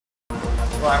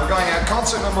Right, we're going out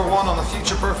concert number 1 on the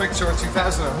Futureperfekt Tour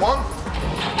 2001.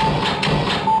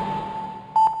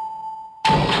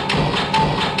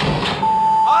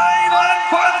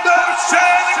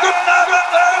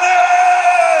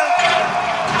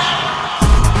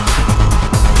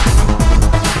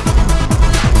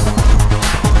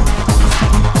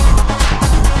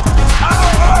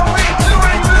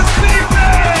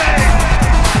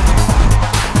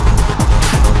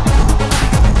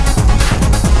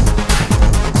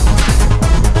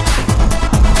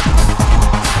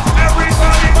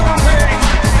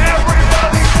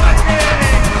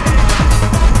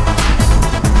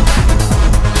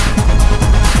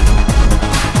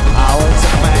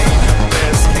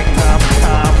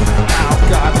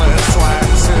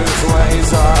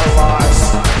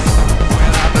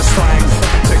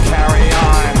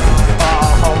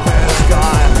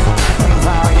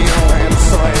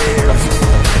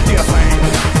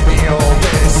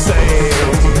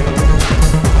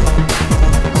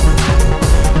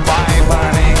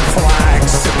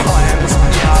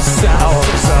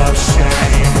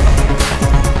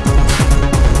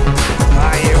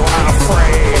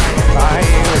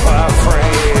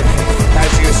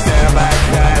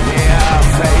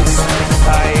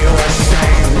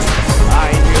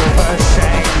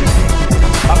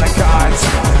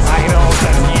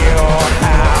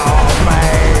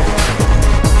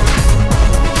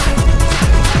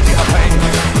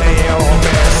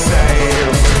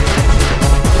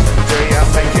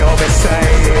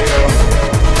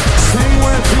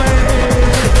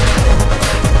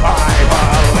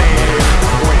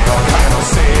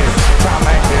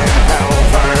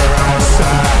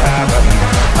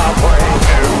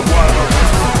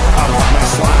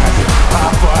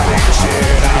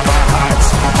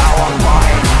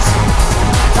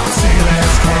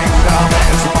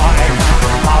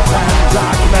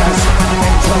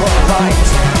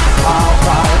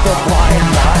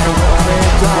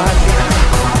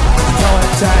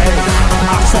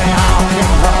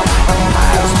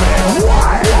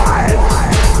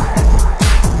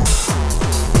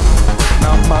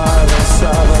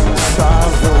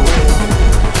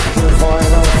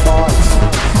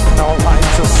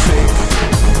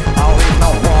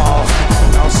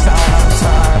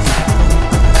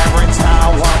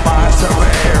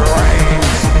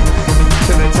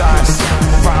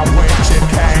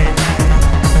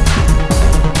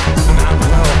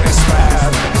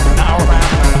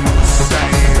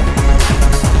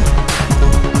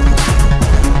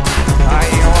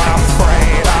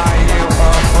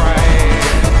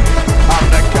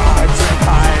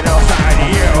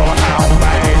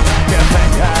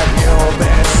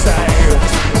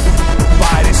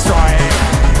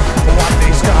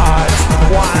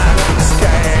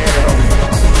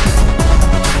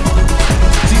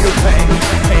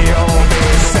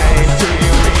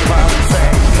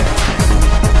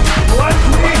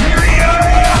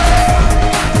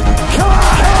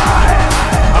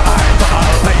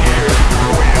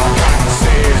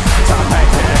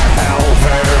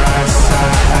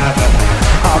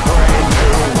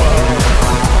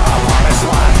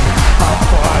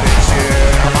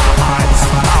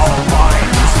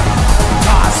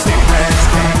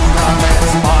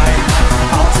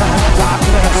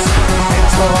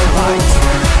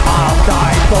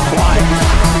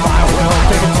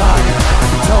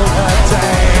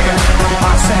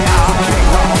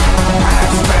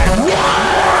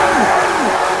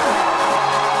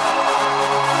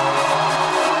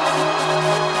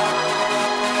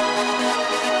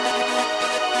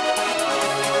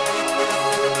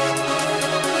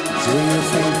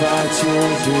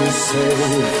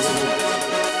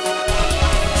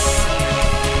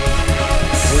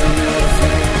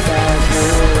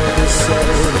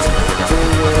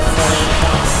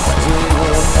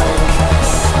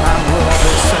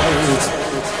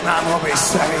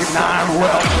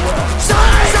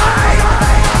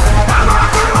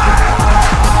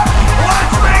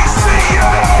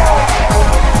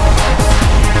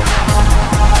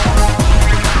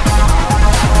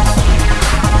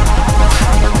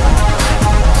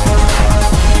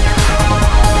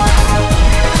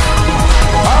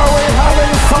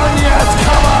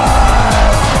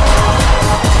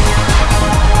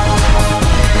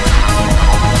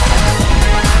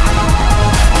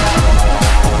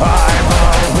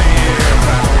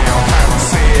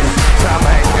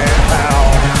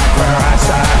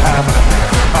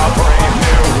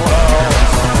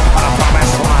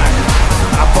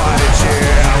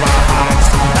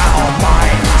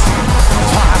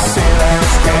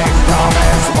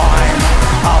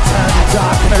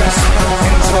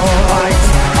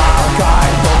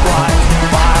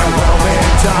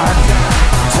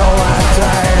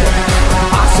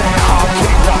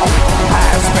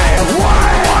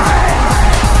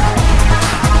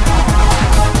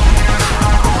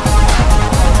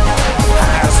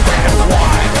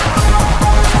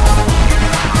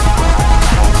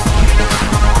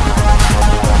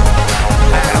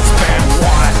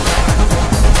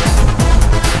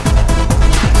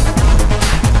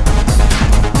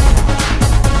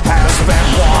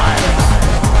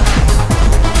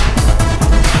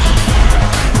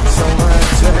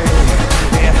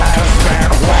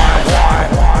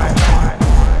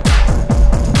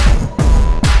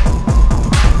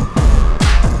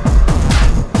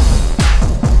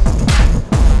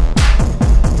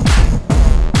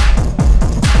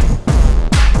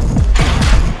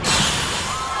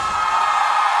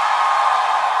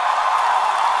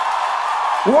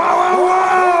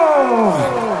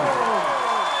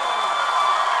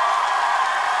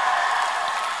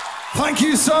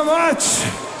 you so much.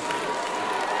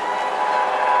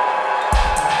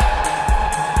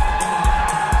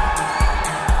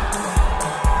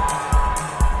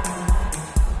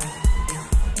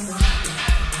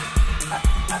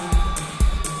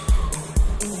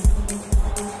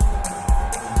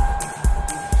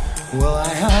 Well,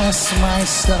 I ask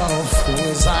myself,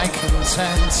 was I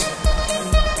content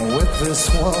with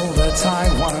this world that I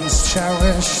once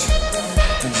cherished?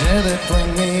 Did it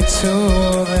bring me to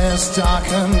this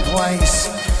darkened place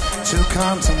to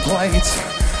contemplate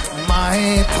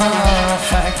my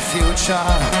perfect future?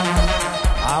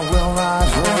 I will not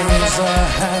raise a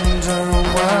hand or a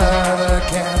word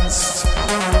against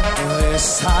this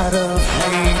tide of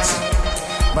hate,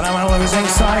 but I'm losing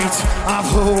sight of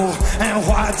who and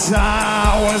what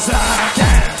I was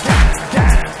against.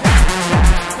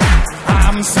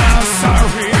 I'm so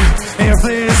sorry if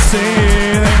this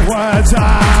is what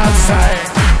I say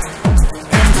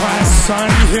impress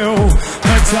on you,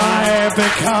 that I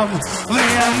become the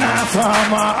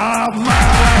anathema of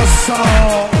my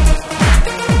soul.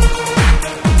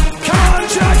 Come on,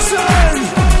 Jackson!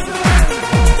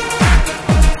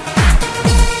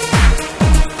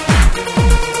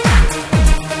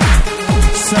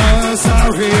 So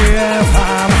sorry if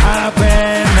I'm happy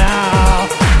now.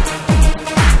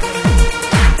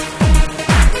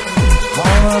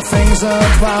 All the things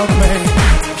about me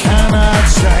cannot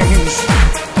change.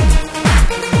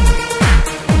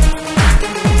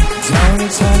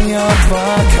 Don't turn your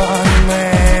back on me.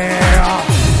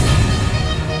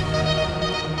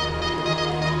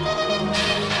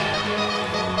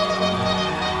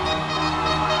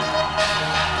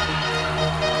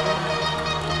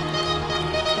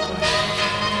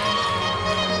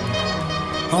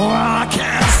 Oh, I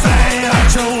can't say that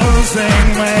you're losing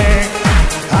me.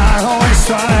 I always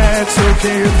try to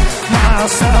keep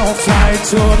myself tied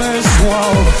to this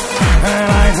world, and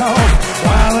I know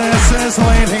while this is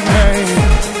leading me,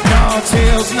 no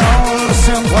tears, no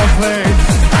sympathy,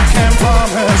 I can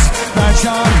promise that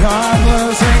you're not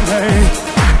losing me.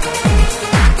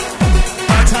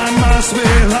 But I must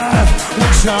be that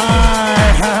which I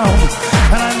am,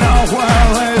 and I know where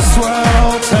this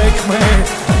will take me.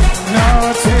 No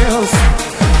tears,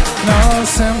 no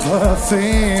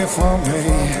sympathy for me,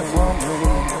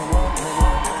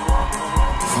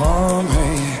 for me.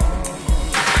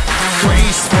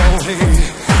 Gracefully,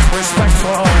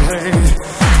 respectfully,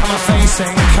 I'm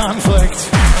facing conflict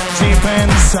deep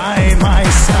inside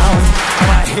myself.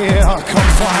 I hear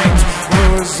complaint,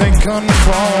 losing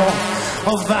control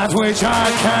of that which I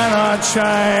cannot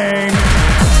change.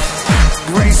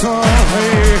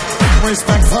 Gracefully,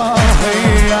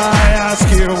 respectfully, I ask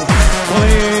you,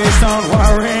 please don't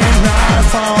worry not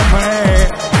for me.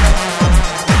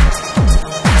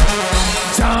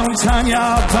 Don't turn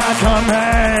your back on me.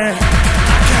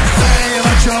 I can say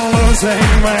that you're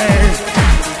losing me.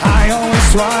 I always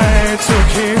try to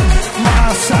keep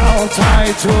myself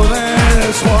tied to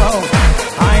this world.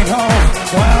 I know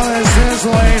where this is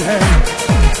leading.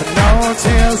 No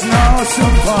tears, no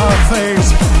sympathies.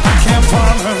 I can't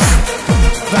promise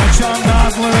that you're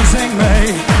not losing me,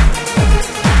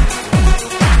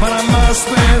 but I must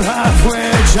be that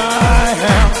which I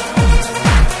am.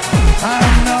 I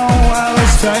know where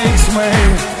this takes me.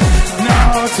 No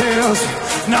tears,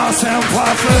 no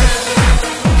sympathy.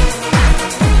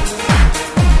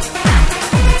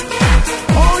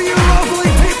 All you lovely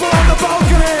people on the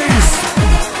balconies,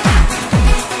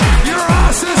 your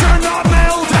asses are not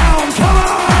nailed down. Come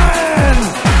on!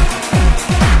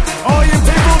 All you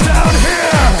people down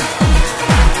here,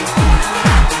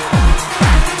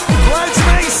 let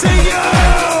me see you!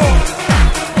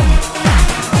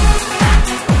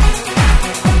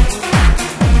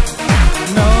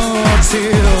 No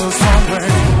tears for me.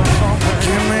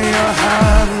 Give me your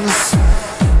hands.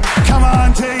 Come on,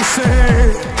 DC.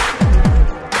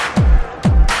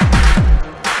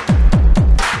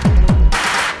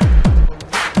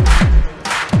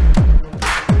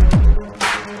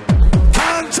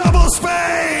 Can't double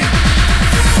speed.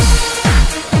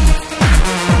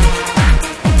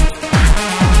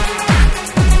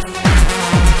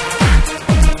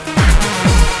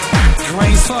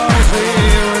 Gracefully,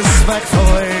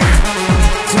 respectfully,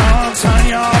 don't turn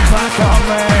your back on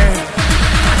me.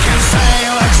 I can say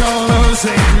that you're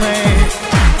losing me.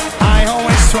 I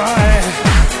always try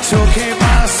to keep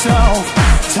myself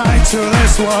tied to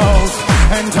this world,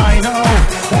 and I know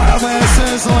where this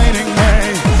is leading me.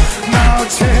 No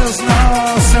tears, no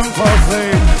sympathy.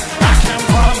 I can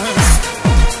promise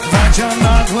that you're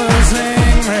not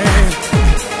losing me,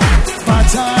 but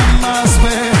I must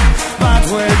be that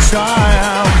which I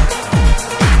am.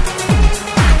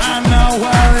 I know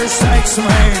where this takes me.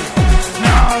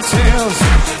 tears,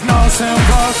 no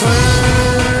sympathy.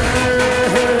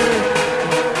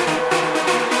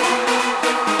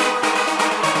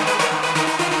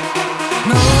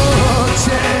 No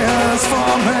tears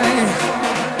for me,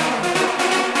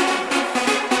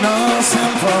 no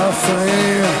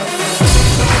sympathy.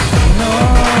 No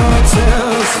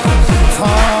tears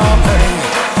for me,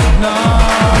 no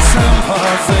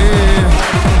sympathy.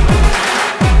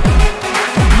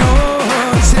 No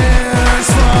tears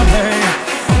for me,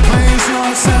 please, no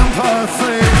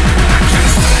sympathy. You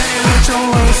say that you're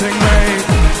losing me.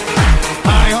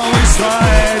 I always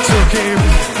try to keep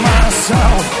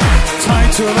myself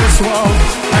tied to this wall,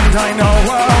 and I know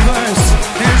where this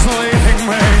is leading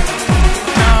me.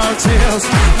 No tears,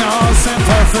 no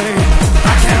sympathy.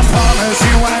 I can't promise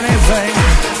you anything.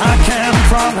 I can't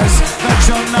promise that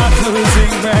you're not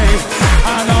losing me.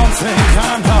 I don't think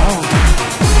I know,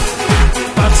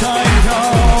 but I know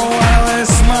where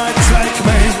this might take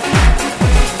me.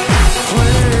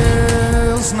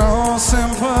 Please, no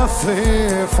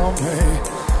sympathy for me.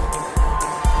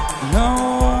 Know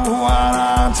what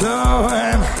I'm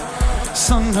doing,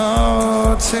 so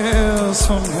no tears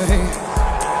for me.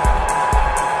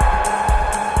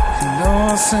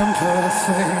 No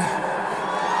sympathy.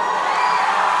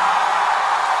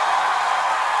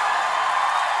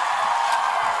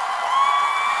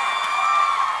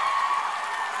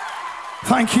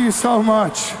 Thank you so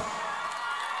much.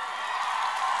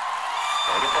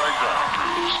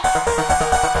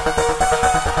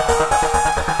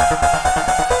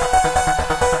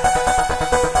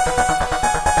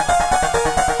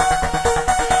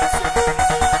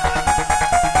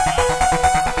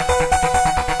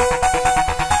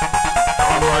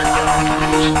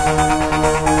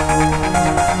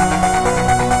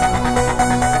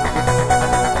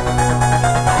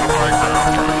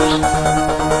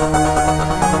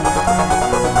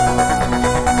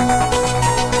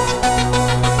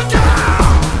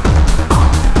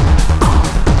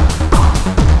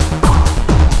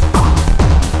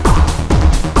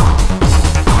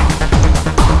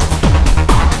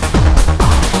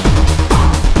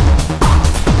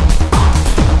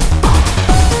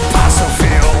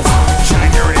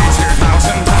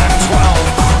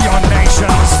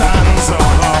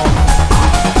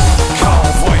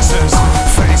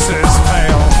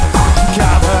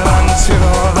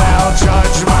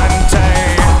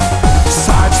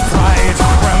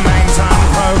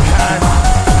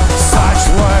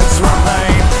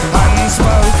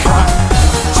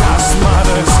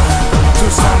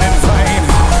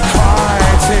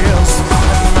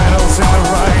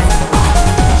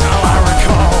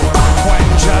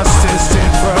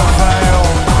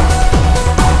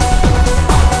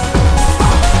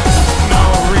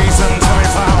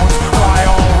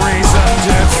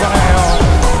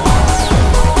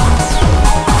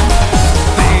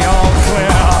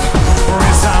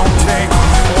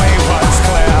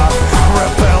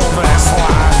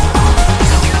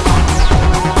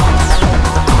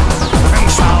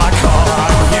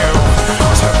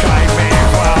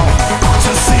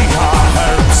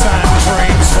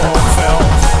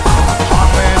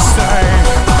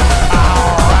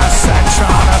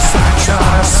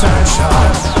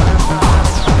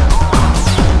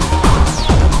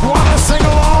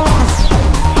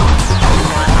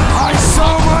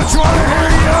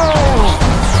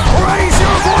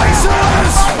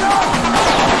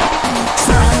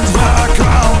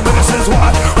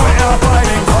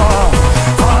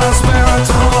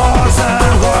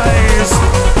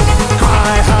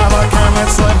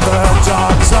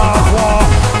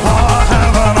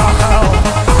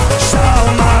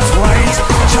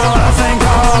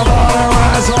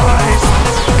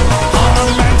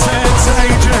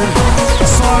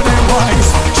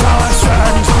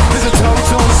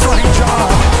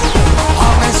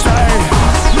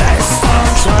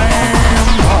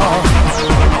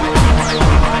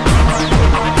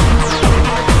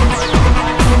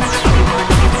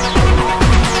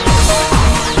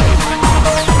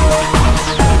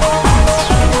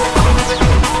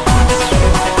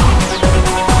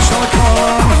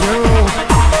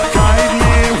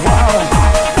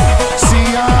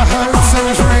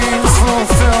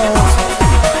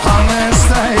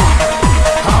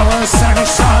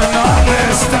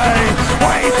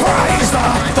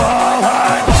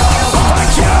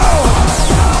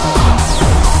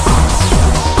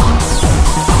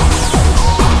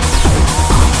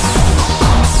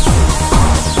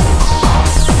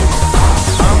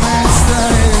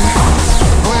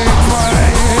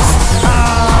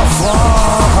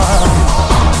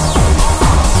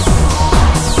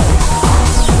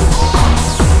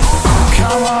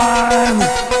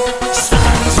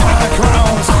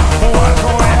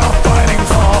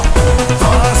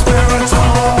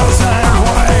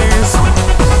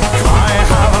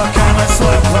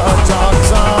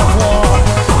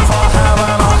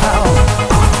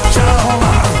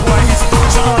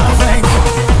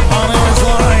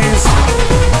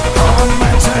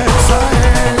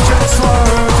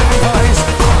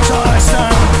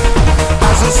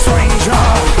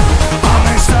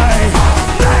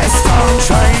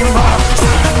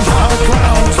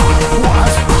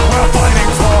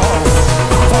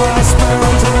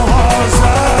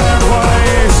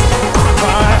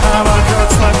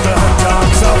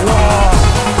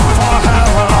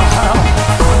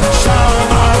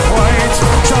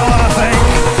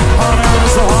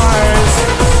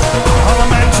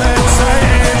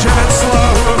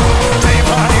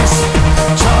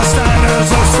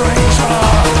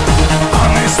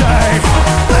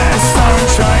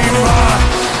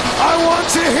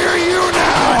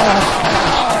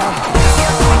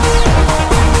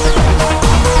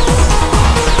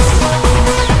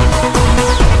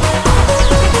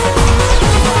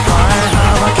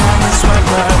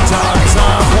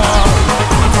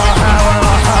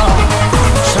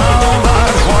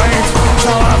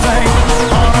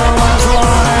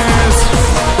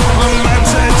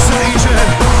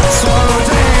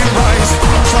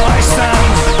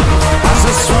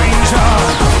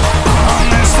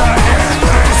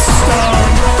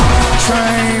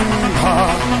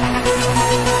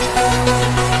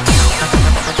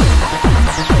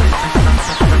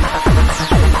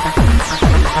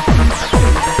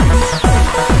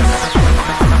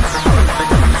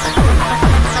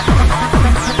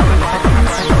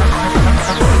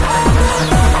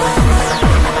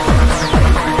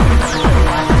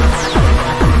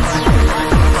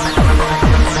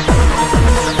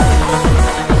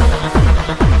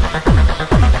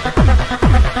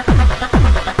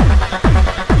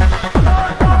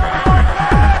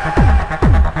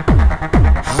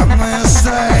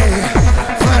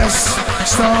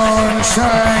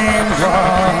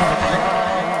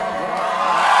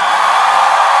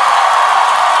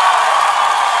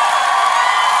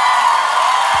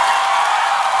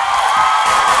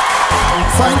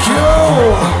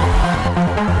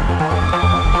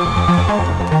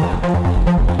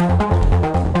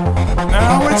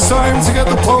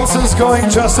 get the pulses going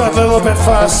just a little bit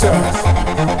faster.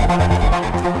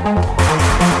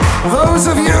 Those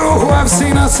of you who have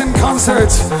seen us in concert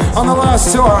on the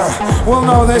last tour will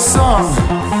know this song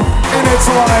in its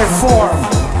live form.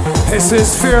 This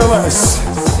is Fearless.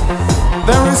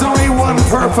 There is only one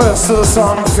purpose to the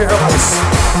song Fearless.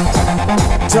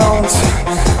 Don't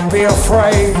be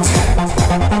afraid.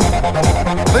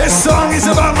 This song is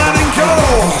about letting go,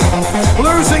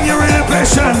 losing your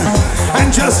inhibition,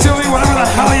 and just doing whatever the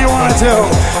hell you want to do.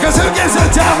 Because who gives a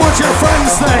damn what your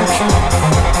friends think?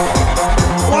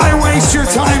 Why waste your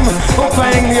time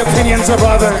obeying the opinions of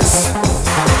others?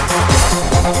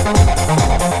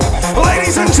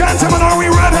 Ladies and gentlemen, are we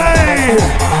ready?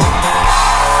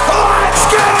 Let's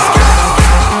go!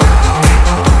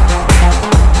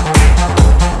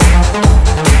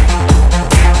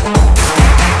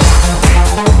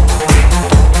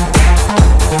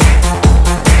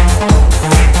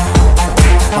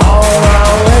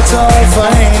 Little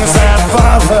things that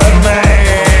bothered me,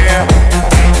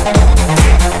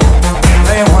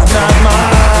 they were not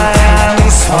mine,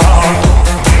 so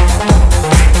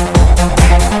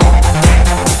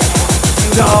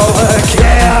all the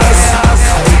chaos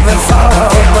that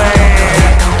followed me,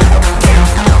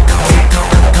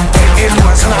 it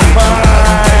was not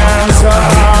mine, so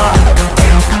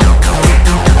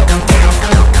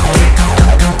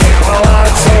well, I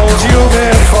told you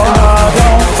before,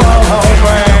 don't follow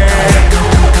me.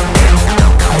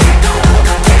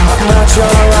 Not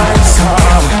your answer,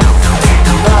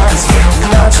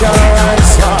 not your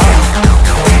answer.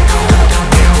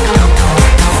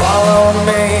 Follow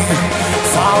me,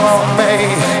 follow me,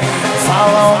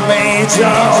 follow me,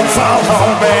 don't follow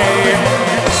me.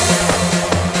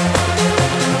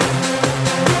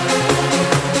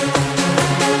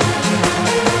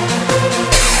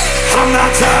 I'm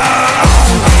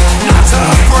not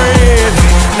afraid,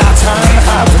 not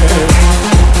unhappy.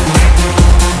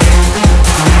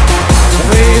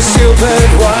 These stupid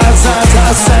words that I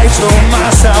say to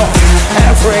myself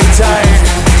every day.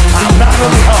 I'm not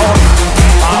alone,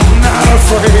 I'm not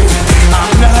afraid,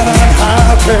 I'm not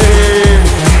unhappy.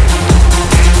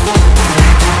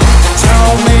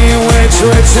 Tell me which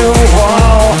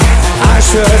ritual I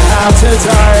should have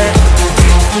today.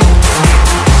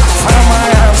 Found my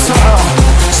answer,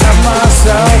 set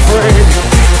myself free,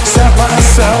 set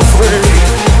myself free.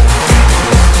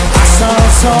 I saw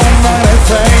so many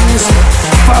things,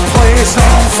 but please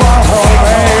don't follow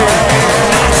me.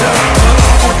 Not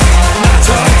alone, not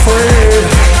afraid,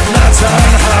 not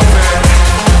unhappy.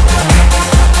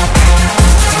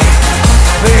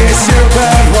 These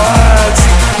stupid words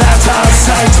that I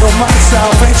say to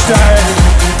myself each day.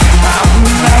 I'm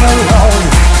not alone,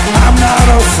 I'm not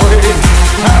afraid,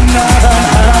 I'm not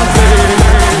unhappy.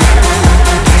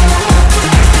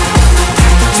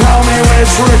 Tell me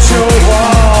which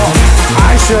ritual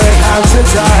I should have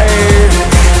today.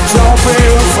 Don't be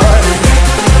afraid,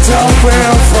 don't be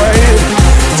afraid,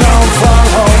 don't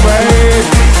follow me.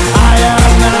 I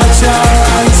am not your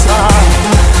answer,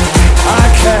 I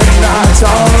cannot,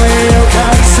 only you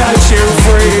can set you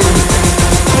free.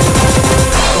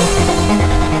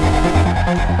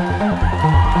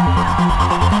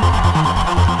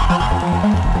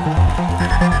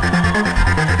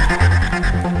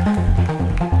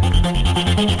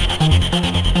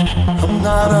 I'm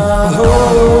not a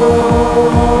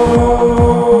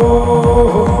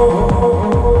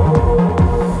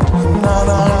I'm not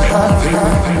unhappy.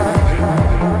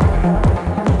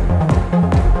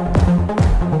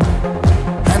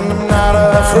 And I'm not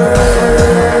afraid.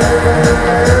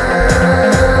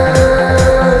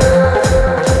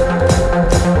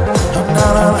 I'm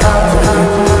not unhappy.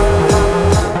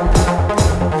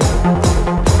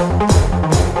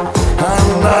 I'm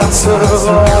not so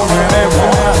alone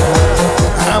anymore.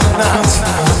 I'm not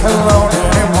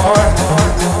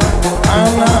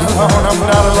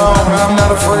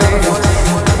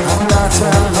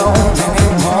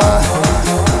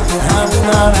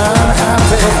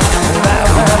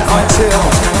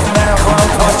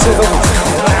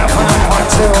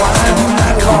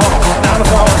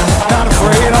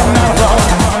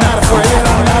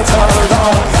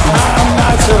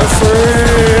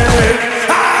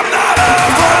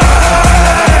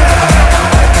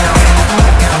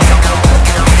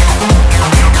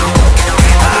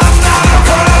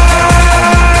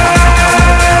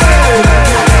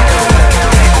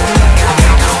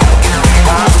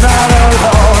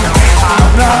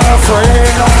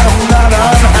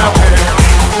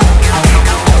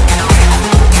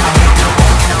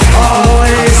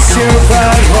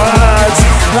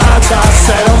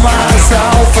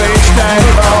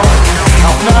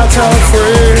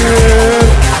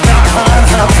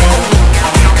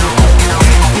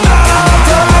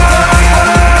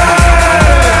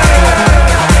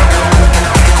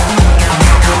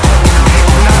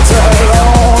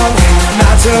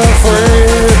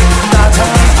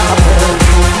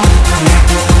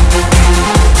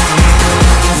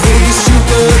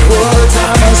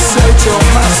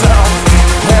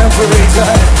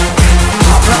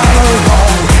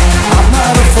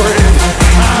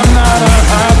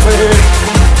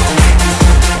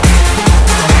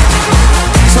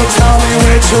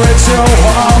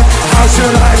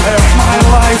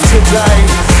today?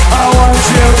 Oh, won't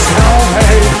you tell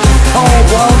me? Oh,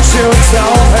 won't you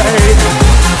tell me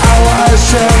how I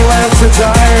should live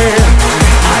today?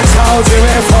 I told you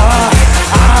before,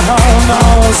 I don't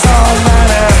know so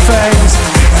many things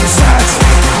and set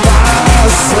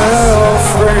myself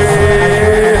free.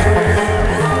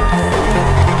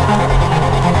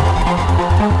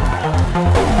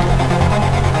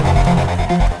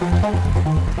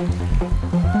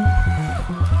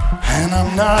 And I'm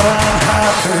not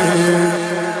unhappy.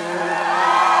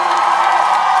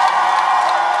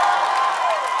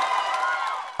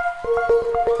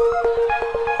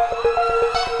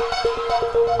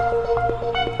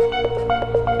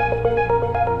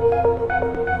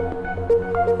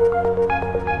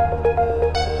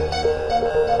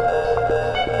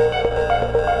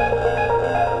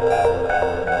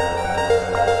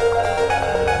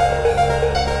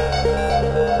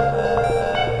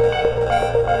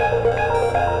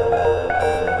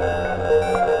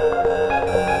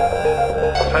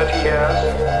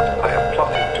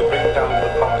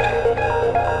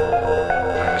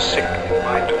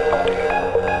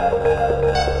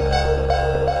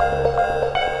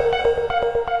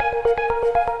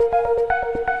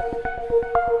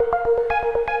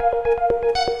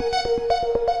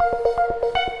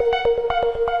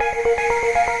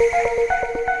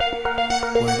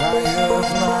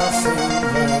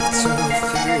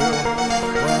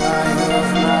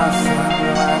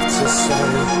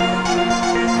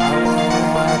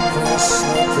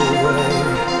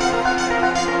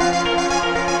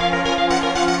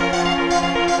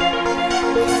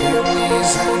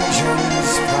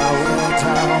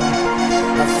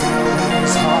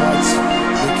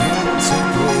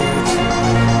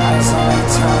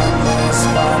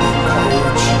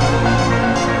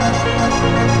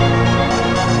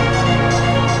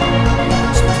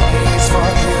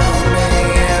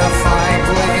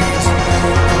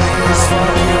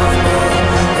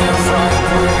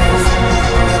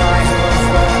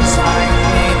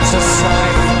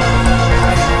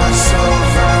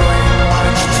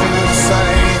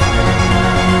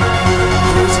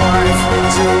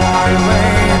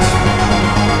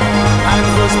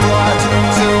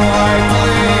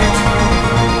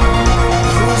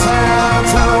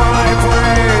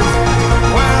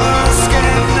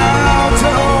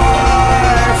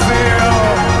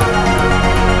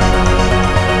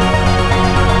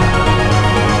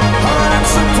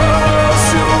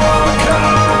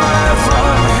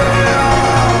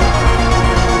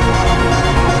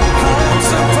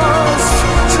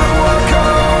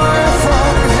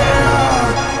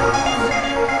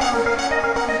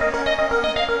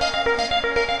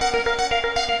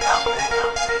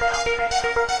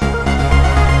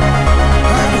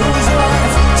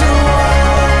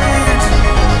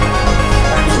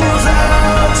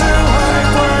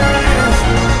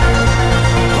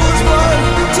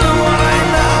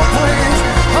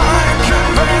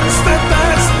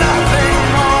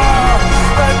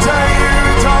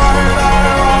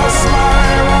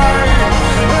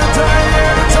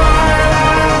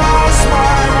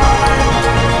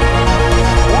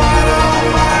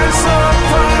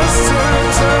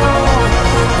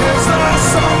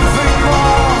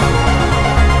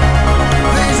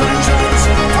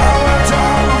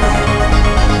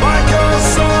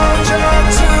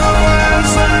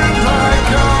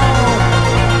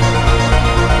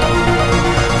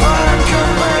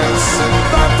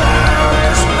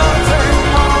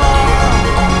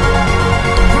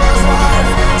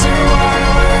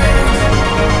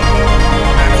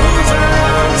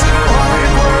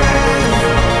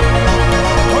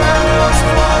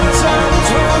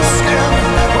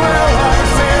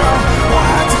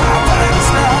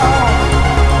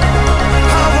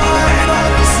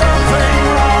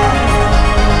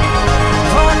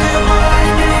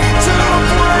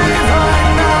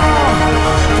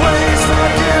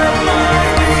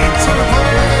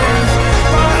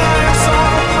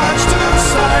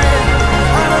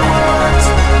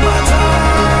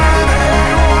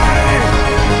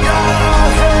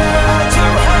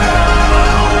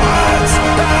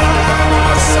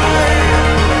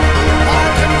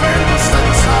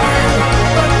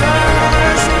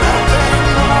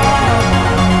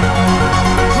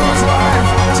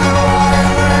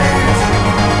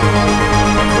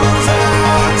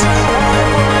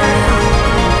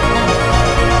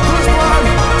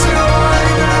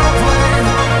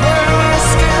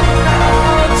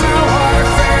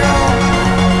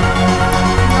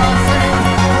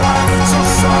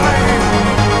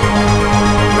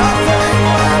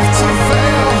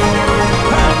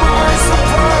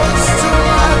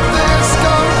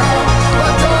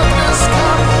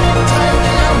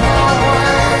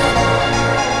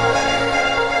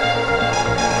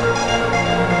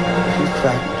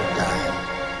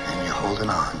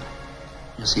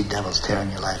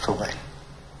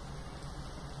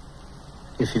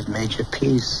 If you've made your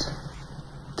peace,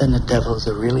 then the devils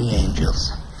are really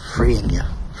angels, freeing you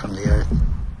from the earth.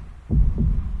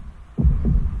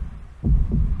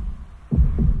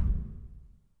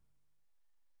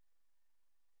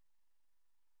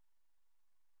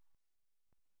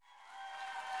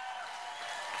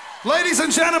 Ladies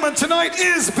and gentlemen, tonight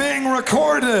is being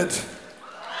recorded.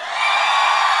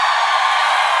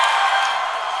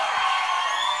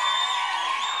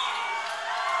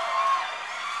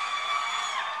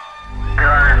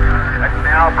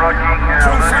 Now approaching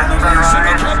Profanity should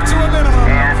be kept to a minimum.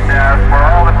 And for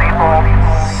all the people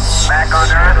back on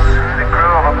Earth, the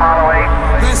crew of Apollo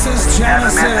 8, This is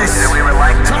Genesis. has a message that we would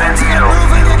like to Time send to to get you.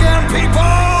 moving again,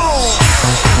 people!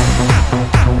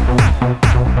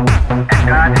 And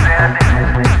God said,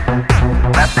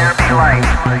 let there be light.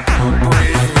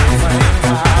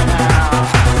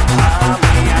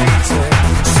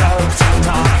 Soaked in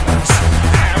darkness,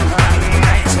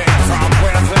 emanating from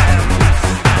within,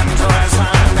 and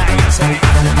resonating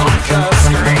like a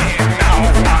scream no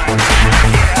one can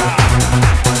hear.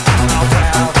 Now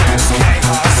this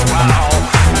chaos well,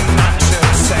 none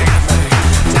should save me.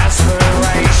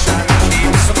 Desperation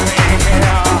keeps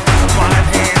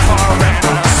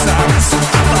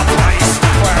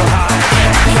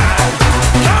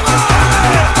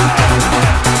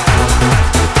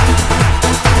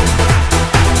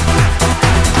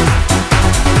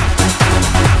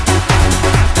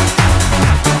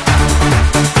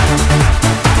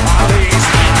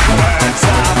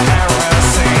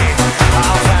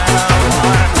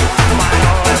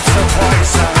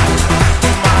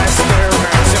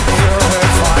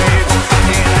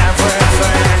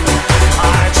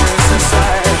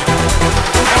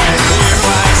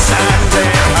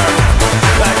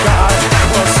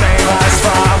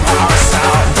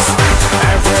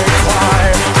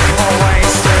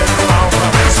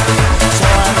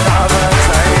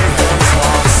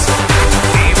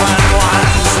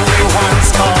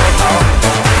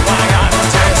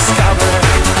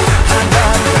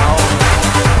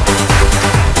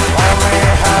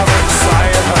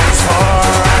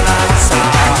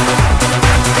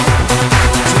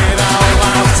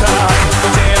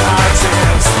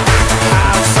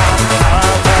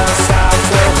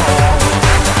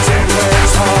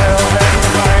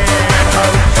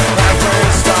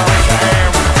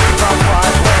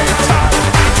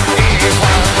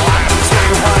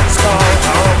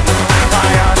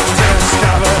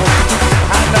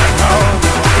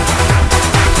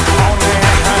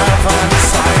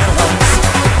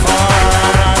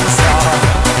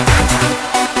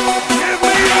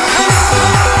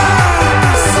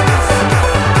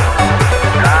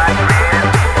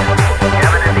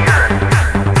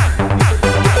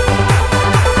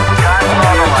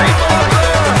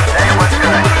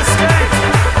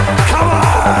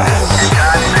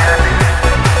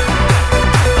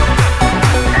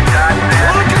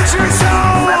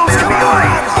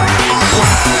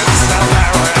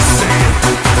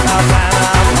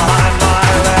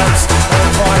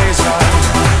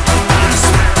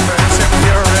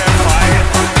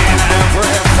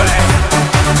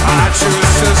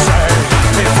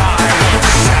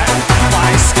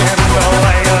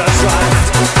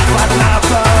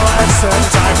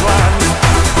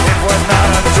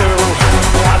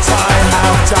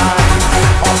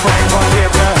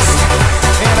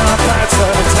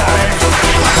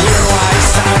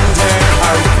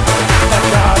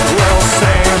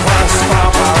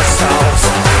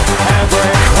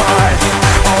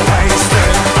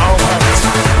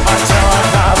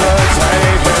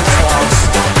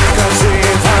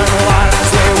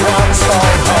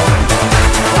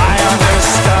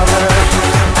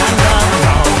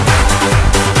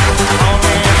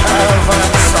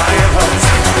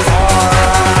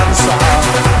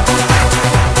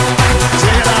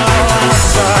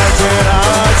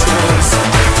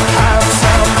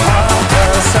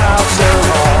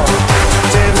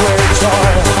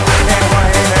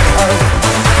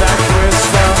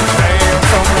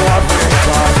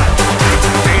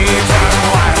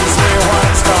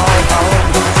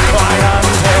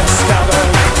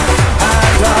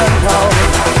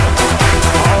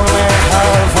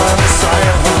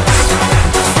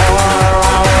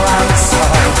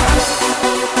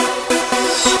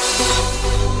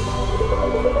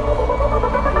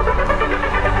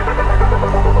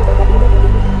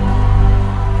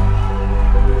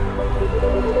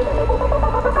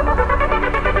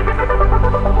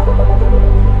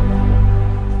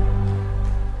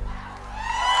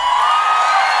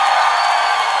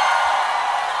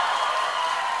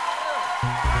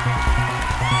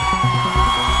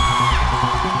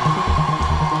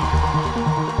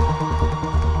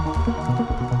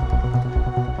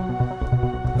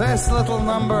This little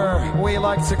number we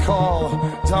like to call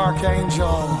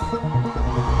Darkangel.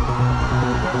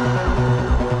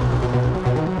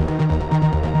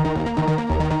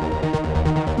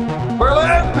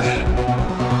 Berlin,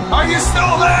 are you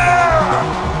still there?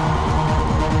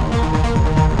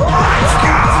 Let's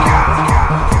go!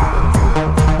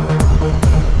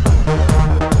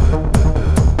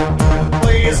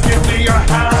 Please give me your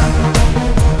hand.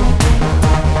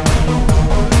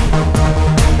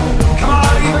 Come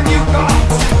on, even you got.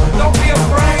 Don't be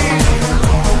afraid.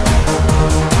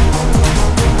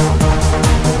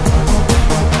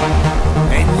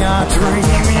 In your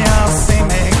dream, you'll see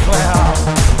me clear.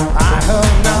 I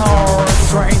have no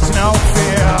restraint, no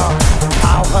fear.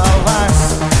 Powerless,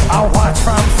 I watch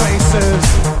from faces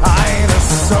I'd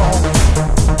assume.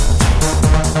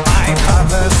 My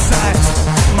purpose set,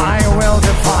 my will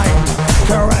defined.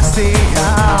 Caress the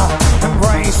air,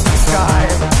 embrace the sky.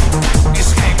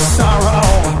 Escape sorrow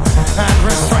and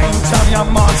restraint of your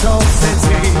mortal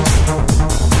city.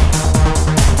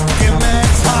 Give me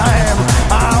time,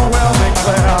 I will be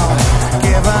clear.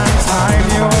 Given time,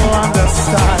 you'll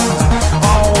understand.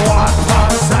 Oh, what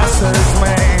possesses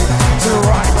me to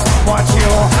write what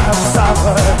you have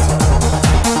suffered.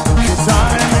 'Cause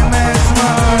I'm in this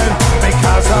mood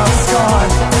because I've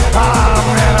scored. I'm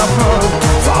in a mood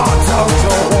for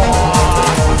total war.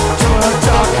 To the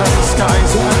darkened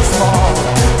skies once more.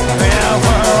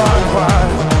 Ever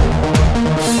onward.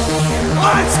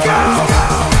 Let's go!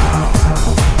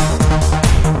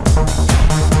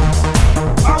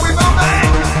 Are we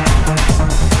moving?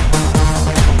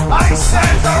 I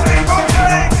said, are we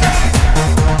moving?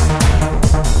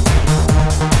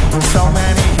 So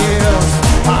many years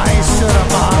I stood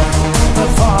among the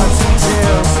thoughts and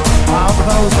tears of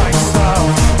those I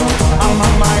served.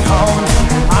 Among my own,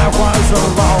 I was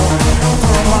alone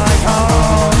through my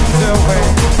own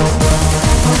doing.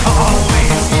 All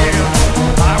these years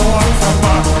I walked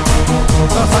among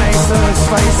the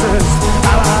faces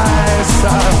that I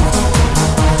served.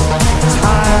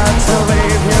 Tired to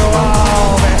leave you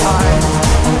all behind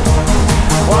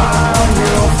while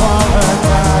you fall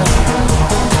again.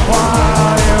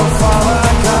 While you fall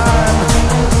again,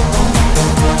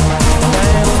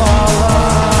 they fall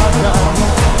again.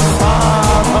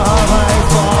 Father, they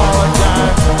fall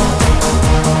again.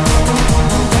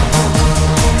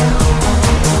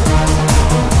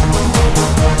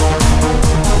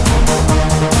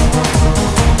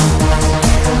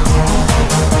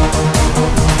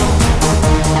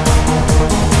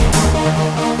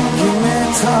 Give me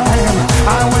time,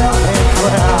 I will be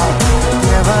clear.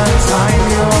 Given time,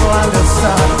 you'll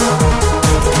understand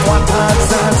what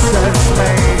possesses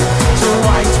me to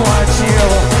write what you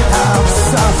have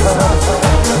suffered.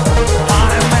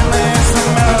 I'm in this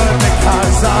mood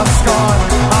because I've scored.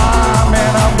 I'm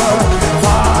in a mood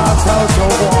for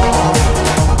total war.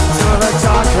 To the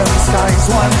darkened skies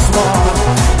once more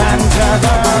and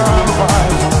ever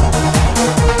onward.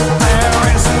 There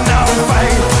is no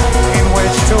faith in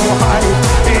which to hide.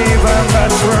 Even the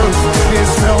truth is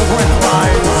filled with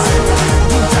lies.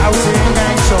 Doubting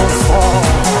angels fall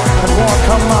and walk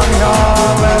among your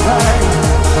living.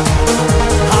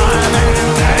 I'm in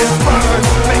this mood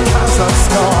because of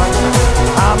scorn.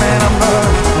 I'm in a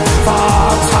mood for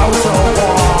total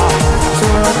war. To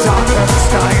the darkened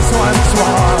skies once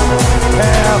more,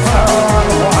 ever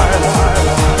onward.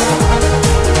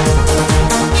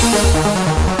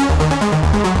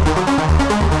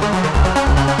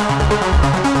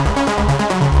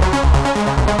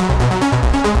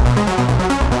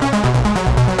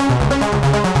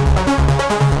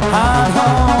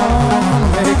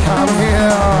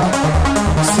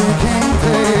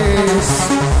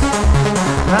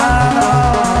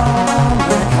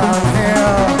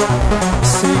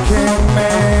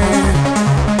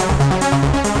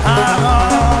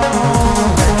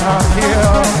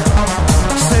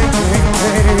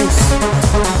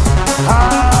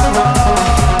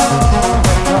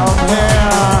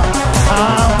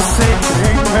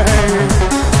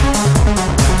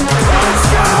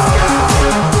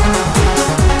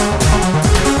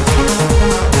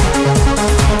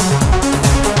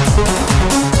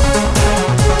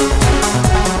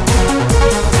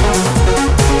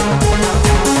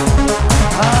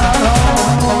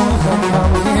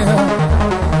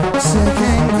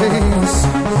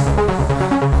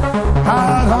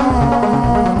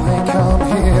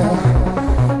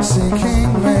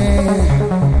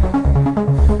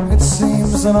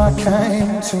 And I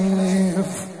came to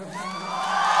live.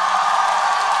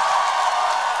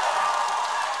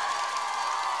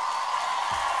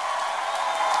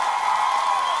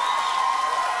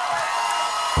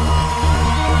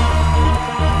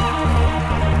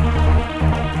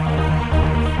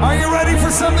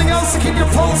 something else to keep your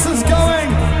pulses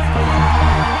going.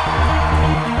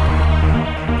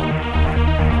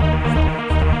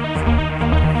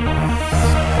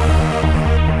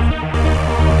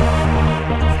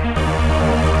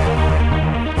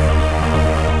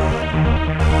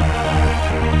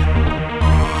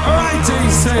 All right,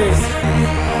 DC.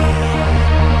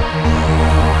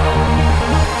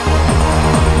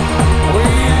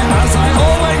 As I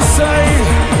always say,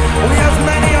 we have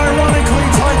many ironically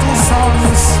titled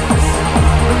songs,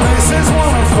 and this is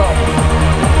one of them.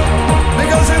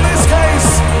 Because in this case,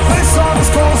 this song is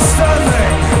called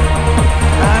Standig.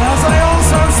 And as I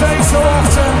also say so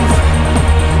often,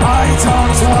 I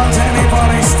don't want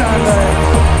anybody standing.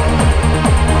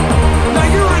 Now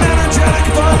you're an energetic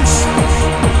bunch.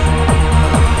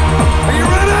 Are you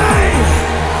ready?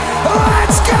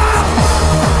 Let's go!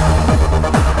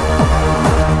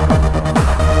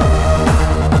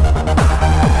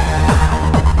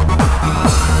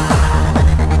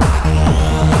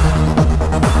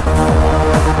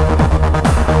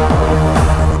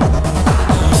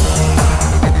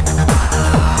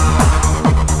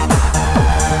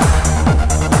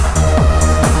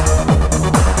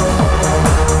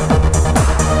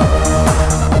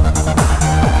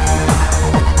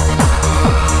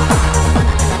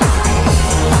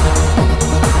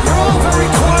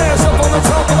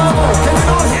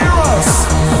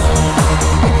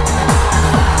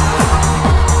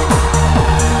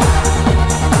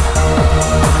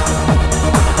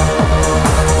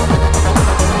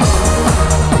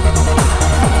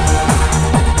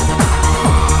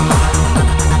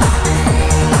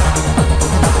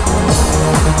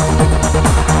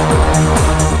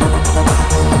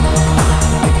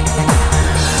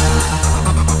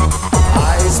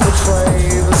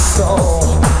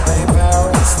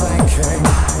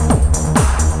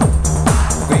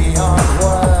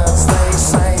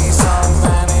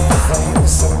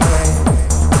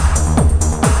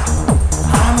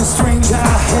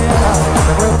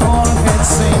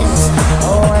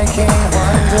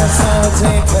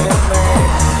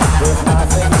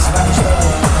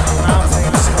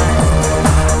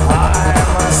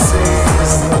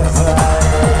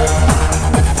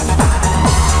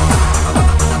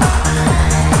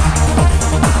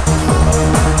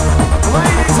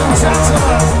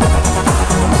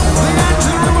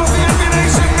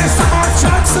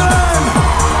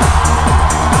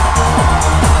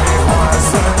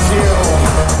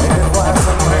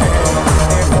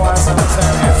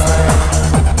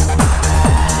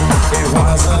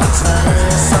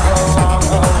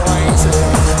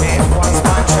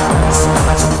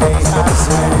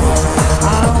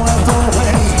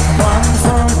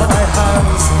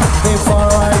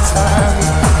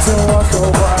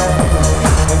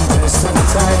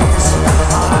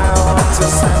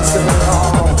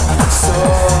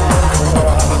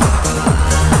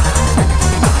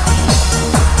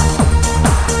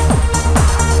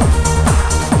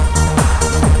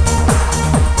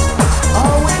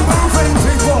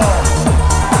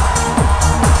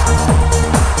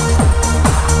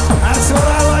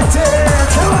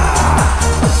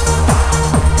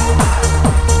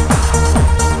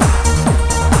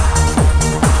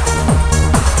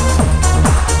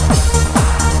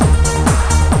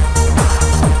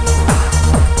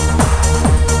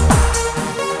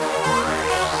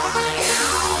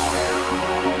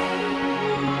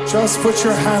 Just put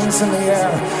your hands in the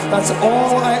air. That's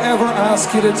all I ever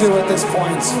ask you to do at this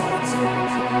point.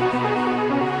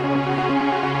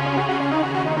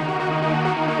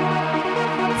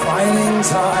 Finding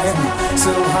time,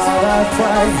 so hard I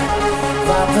pray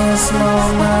that this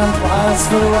moment lasts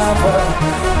forever.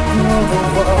 Will the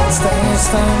world stay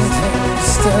standing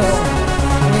still,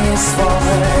 at least for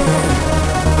me?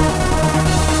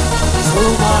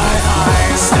 Through my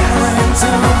eyes, staring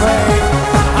into me,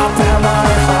 I bear my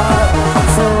heart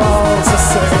for all to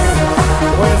see.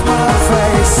 With my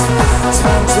face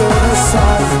turned to the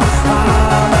sun,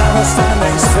 I'm never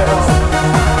standing still.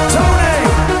 Tony!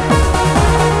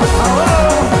 Hello!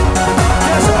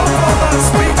 Get up on that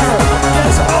speaker!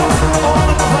 Get up on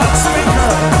that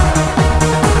speaker!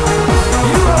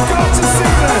 You have got to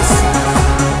see this!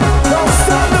 Now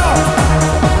stand up!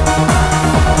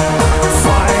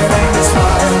 Fighting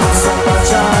time, so much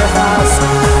I ask.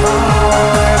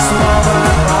 Oh, it's my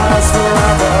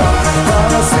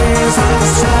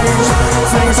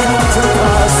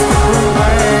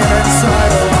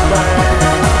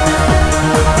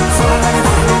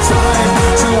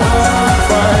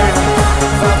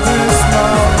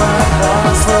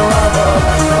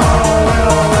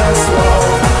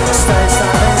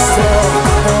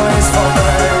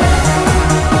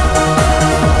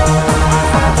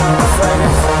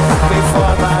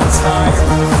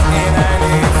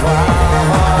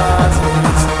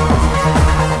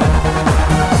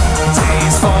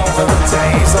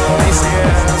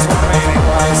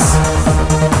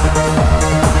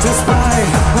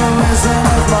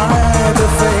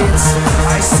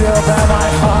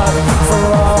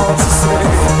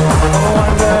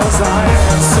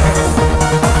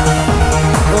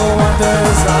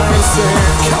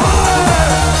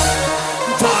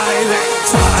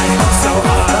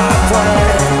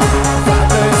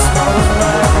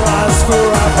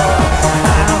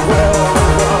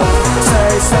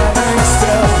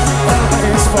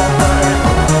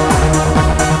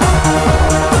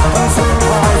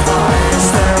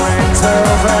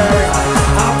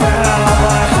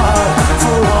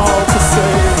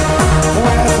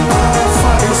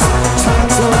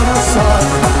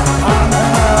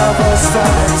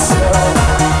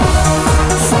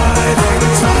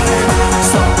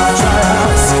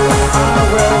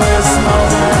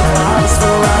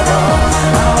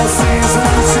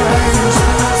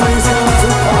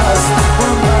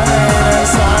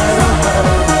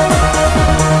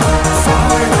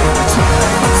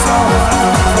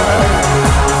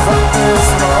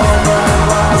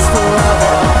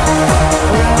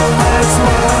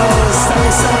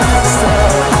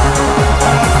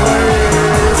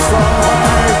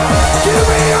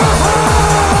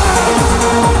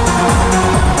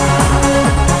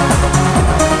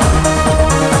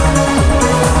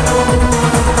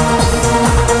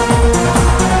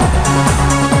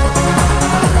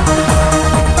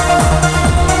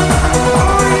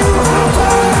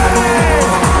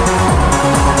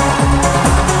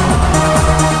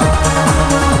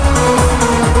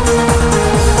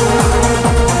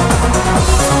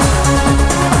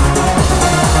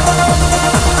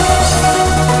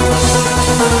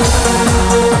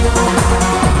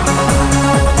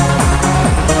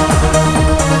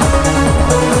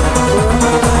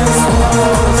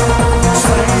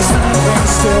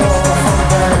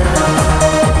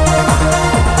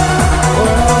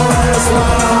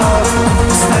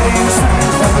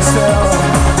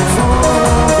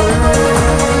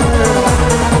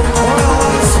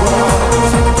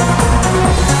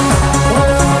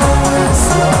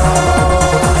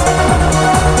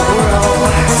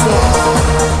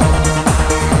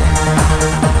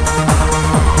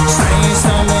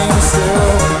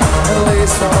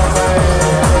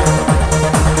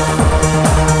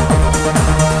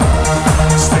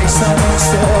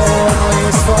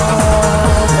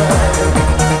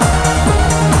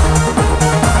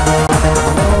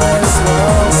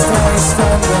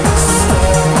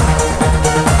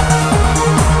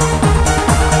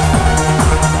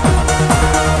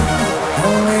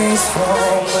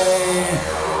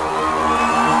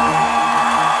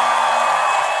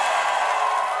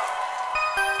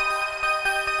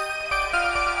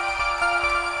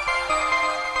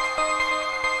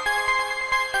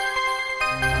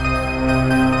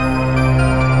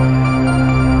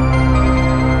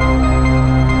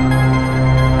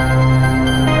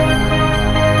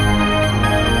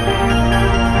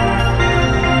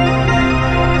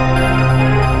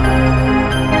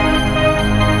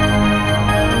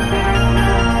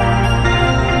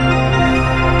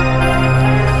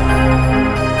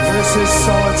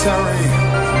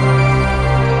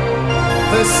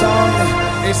This song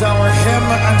is our hymn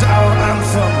and our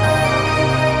anthem.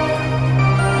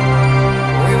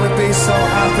 We would be so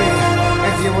happy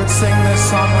if you would sing this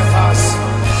song with us,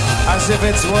 as if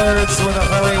its words were the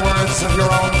very words of your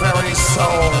own very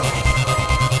soul.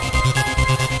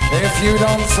 If you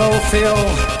don't so feel,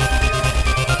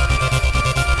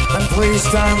 then please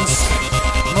dance,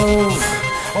 move,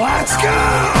 let's go!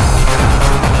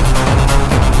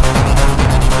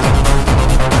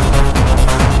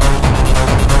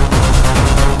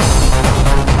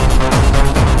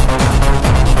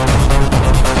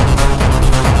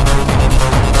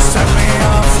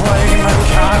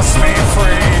 Cast me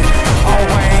free,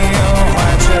 away you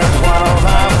wretched world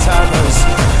of tethers.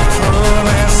 Through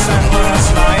this endless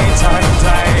night and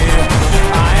day,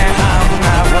 I have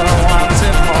never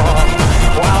wanted more.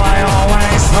 Well, I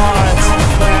always thought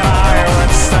that I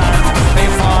would stay.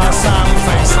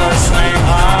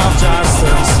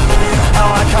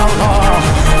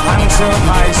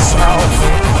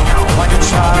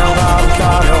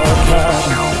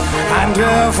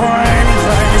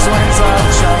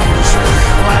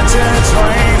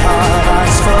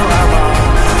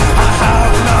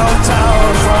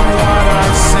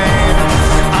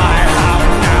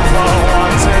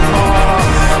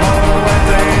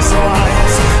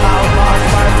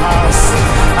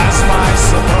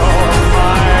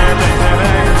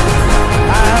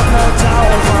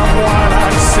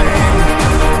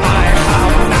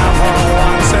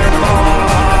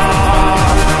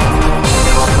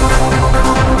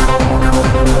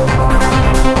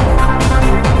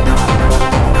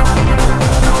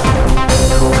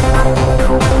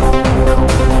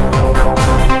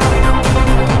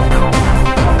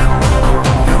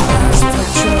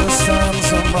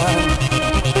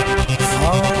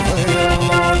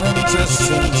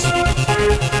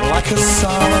 like a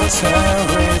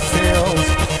solitary field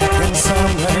in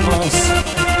some nameless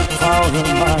cloud of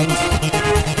mind.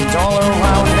 And all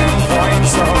around him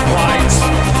points of light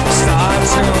start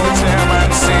to dim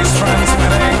and cease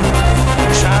transmitting.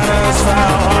 Shadows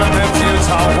fell on the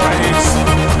futile waves,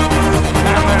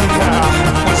 and then there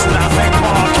was nothing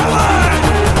more. Collide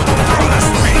through the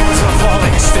streams of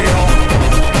falling steel,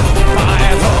 by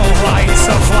the lights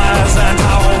of flares and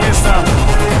our wisdom,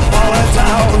 all the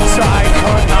doubts I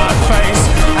could not face.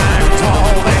 And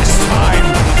all this time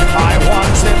I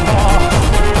wanted more.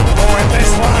 With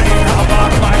this line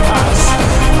about my past,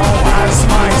 oh, as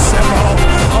my symbol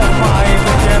of my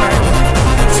beginning,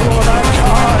 to the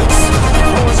gods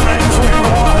whose names we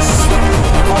lost,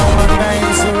 all the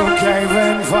names who gave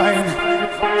in vain.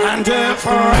 And if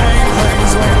rain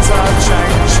brings winds of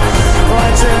change,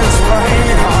 let it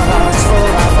rain on us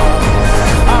forever.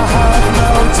 I have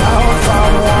no doubt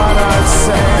from what I've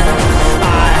seen,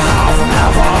 I have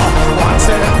never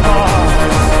wanted more.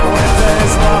 With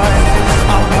this line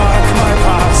I'll mark my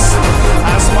past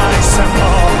as my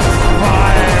symbol,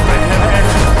 my beginning.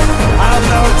 I have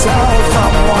no doubt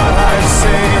from what I've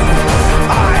seen,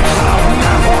 I have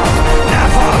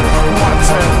never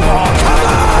wanted more. Come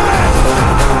on!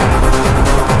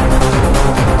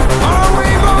 Are we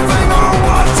moving or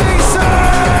what do you say?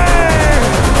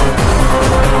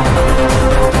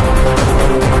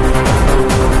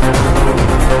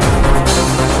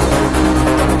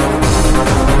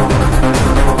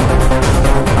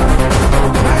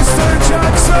 Mr.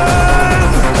 Jackson,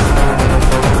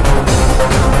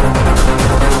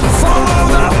 follow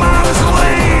the man's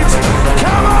lead.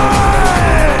 Come on!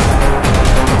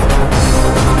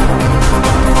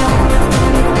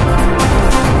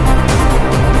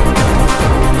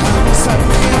 Set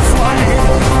me aflame,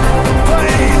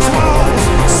 please wolf.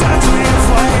 Set me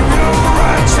aflame, you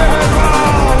wretched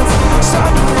wolf.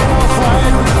 Set me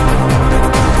aflame,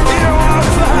 you up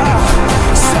there.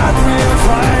 Set me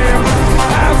aflame,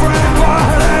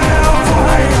 everybody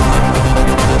aflame.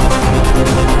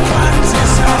 Cleanse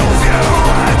yourself, you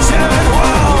wretched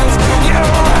wolf. You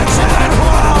wretched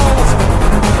wolf. You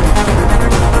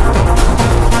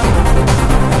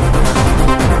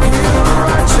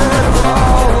wretched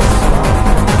wolf.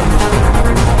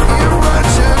 You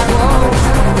wretched wolf.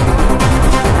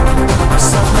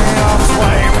 Set me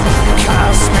aflame,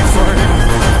 cast me free.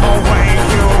 Away,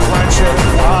 you wretched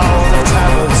world of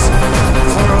terrors.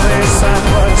 Through this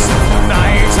endless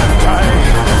night and day,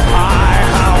 I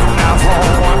have never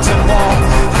wanted more,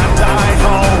 and I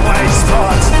always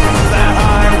thought that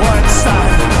I would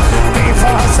stand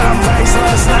before some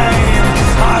faceless name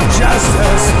of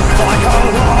justice, like a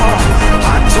law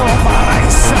unto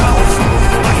myself,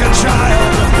 like a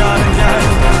child of God again.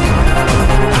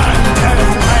 And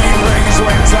if rain brings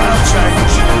winds of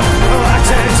change, let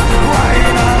it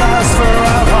rain on us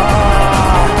forever.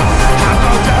 Have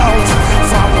no doubt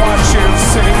from what you've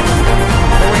seen,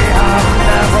 we have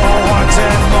never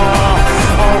wanted more.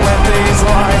 Oh, with these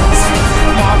lines,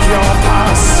 mark your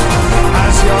past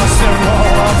as your symbol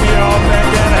of your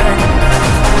beginning.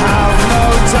 Have no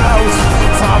doubt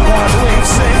from what we've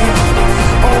seen,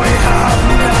 we have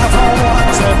never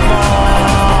wanted more.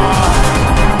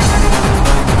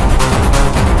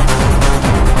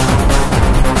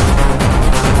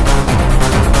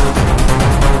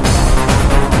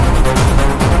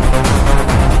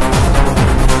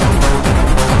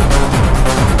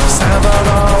 Sever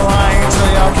the lines of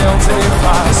your guilty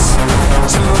past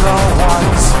to the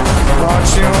ones brought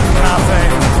you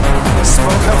nothing.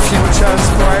 Spoke of futures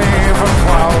brave and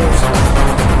proud.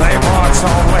 They brought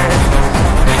only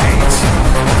hate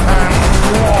and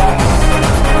war.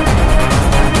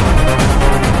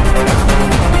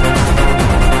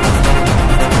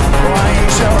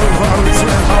 Range your roads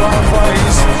with hollow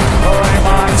plays. They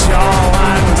marked your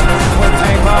land with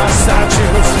paper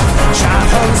statues.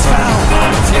 Shadows fell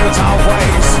on futile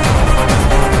ways,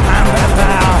 and then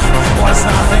there was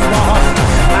nothing more.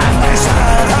 And the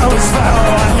shadows fell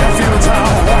on your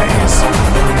futile ways.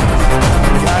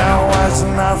 There was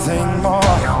nothing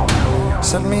more.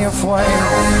 Set me aflame.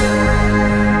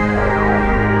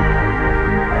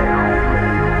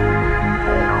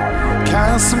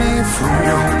 Cast me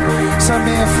free. Set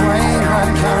me aflame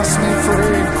and cast me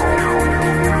free.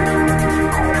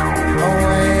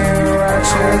 Away, you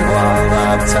wretched world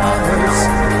of tappers.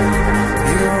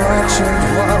 You wretched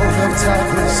world of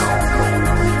tappers.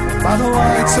 By the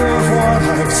light of what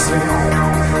I've seen,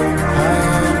 I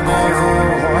have never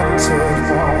wanted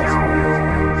more.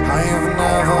 I have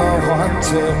never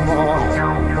wanted more.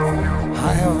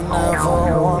 I have never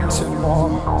wanted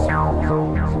more.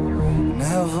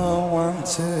 Never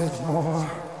wanted more.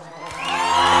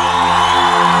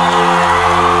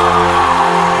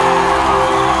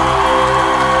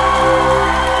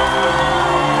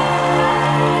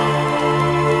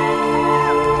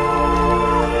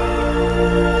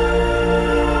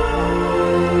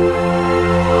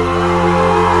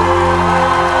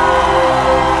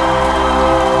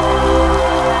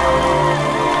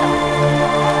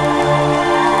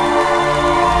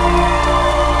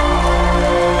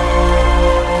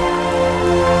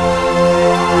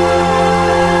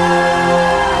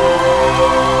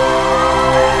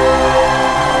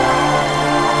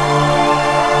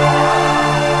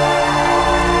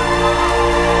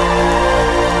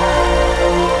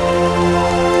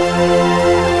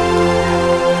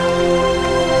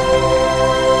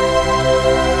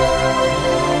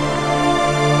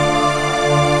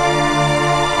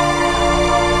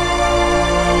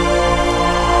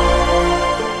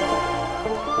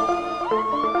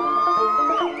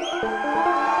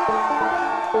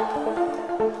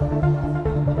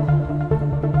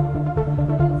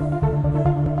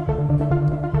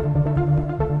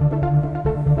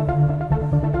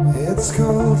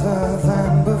 colder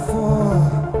than before.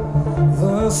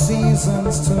 The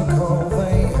seasons took all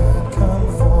they had come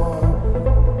for.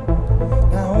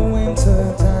 Now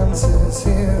winter dances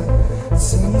here. It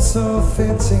seems so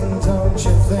fitting, don't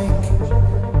you think,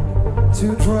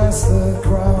 to dress the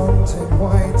ground in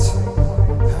white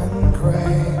and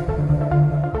grey.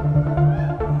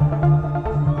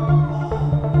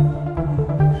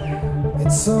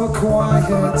 It's so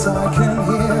quiet I can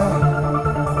hear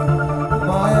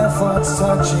my thoughts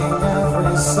touching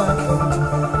every second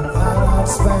that I've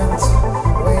spent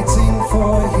waiting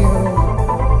for you.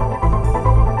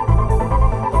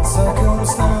 But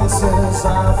circumstances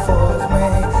afford me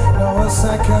no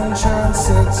second chance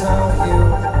to tell you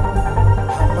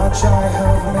how much I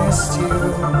have missed you.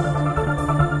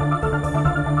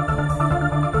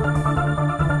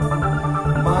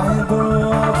 My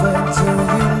beloved, do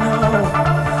you know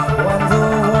when the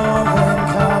warm wind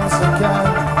comes again,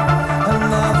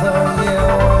 another year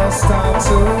will start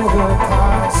to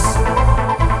pass?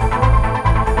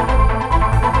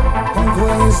 And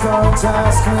please don't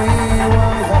ask me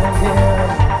why I'm here.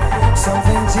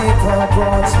 Something deeper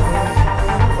brought me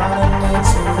that I need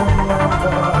to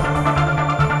remember.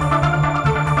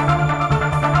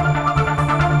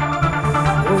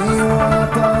 We were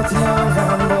both young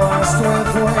and blessed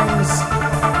with wings.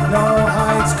 No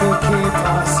heights could keep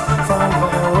us from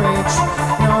their reach.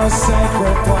 No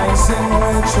sacred place in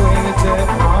which we did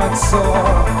not soar.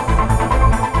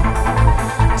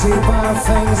 Deeper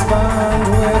things burned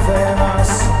within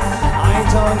us. I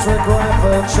don't regret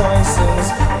the choices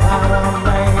that are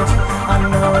made. I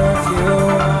know if you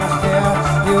were here,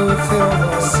 you would feel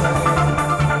the same.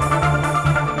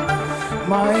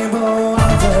 My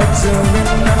beloved, do you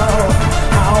know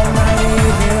how many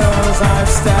years I've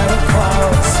stared at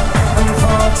clouds and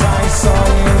thought I saw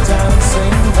you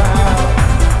dancing there?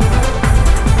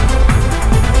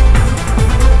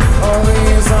 Oh,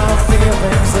 these are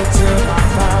feelings that do not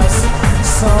pass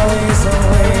so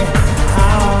easily.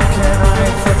 How can I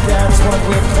forget what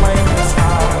we claim as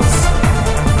ours?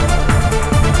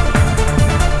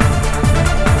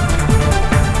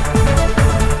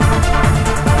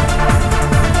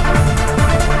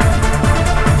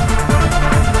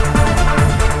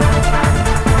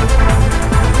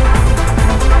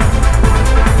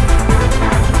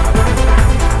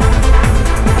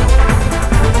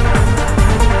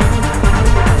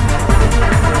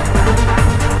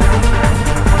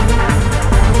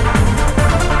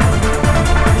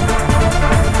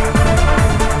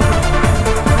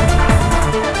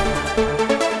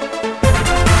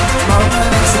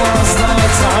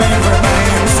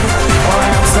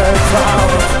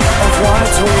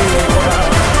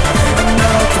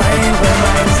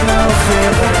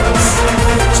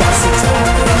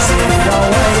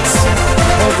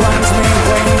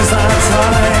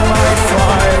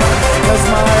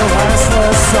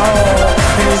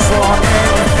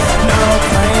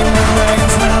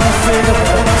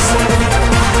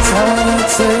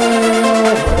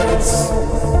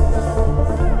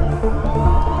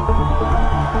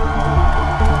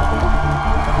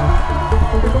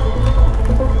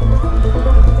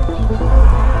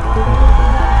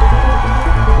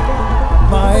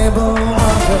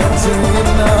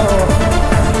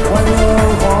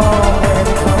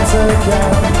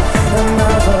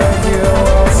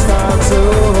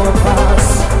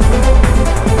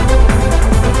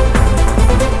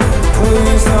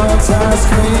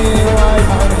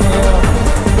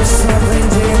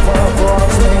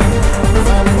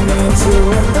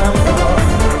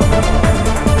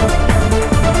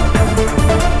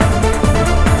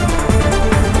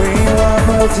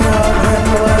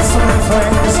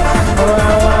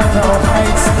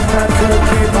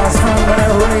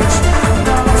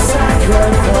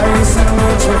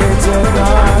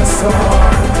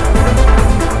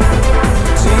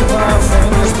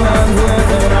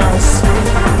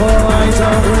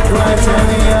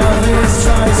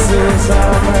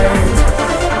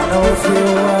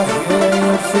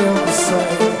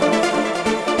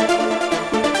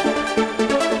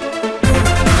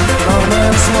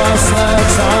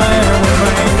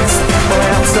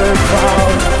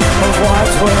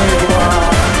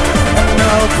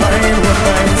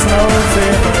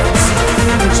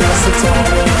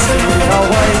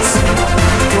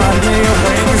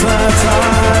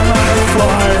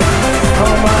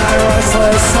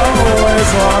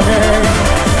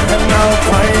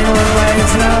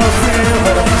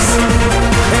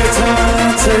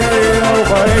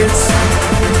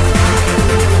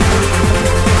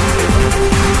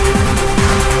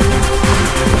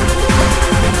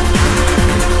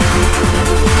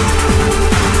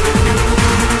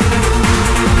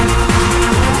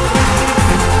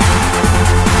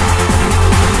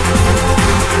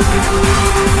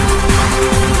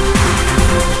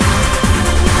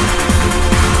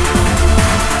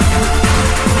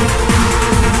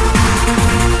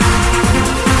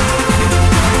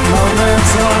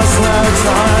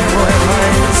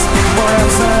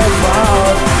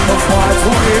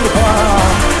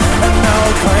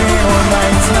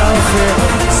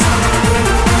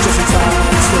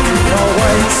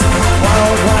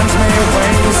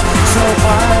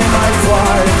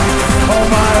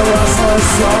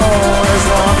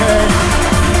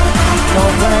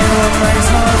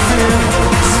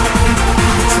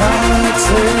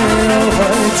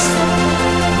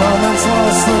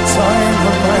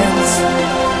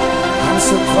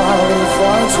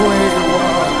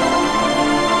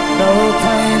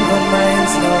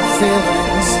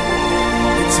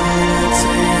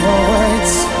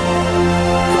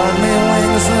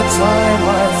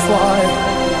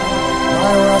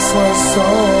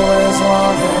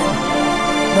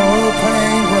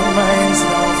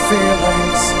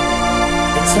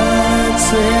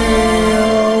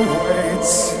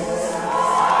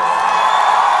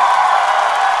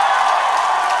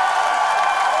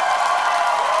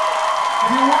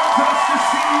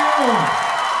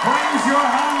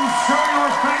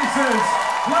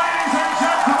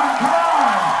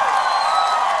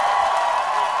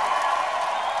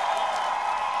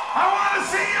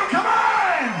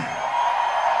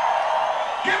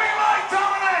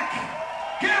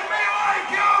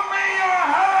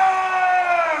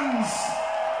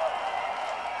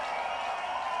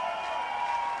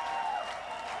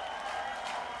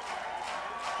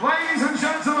 Ladies and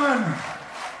gentlemen,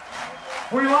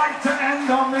 we like to end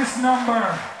on this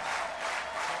number.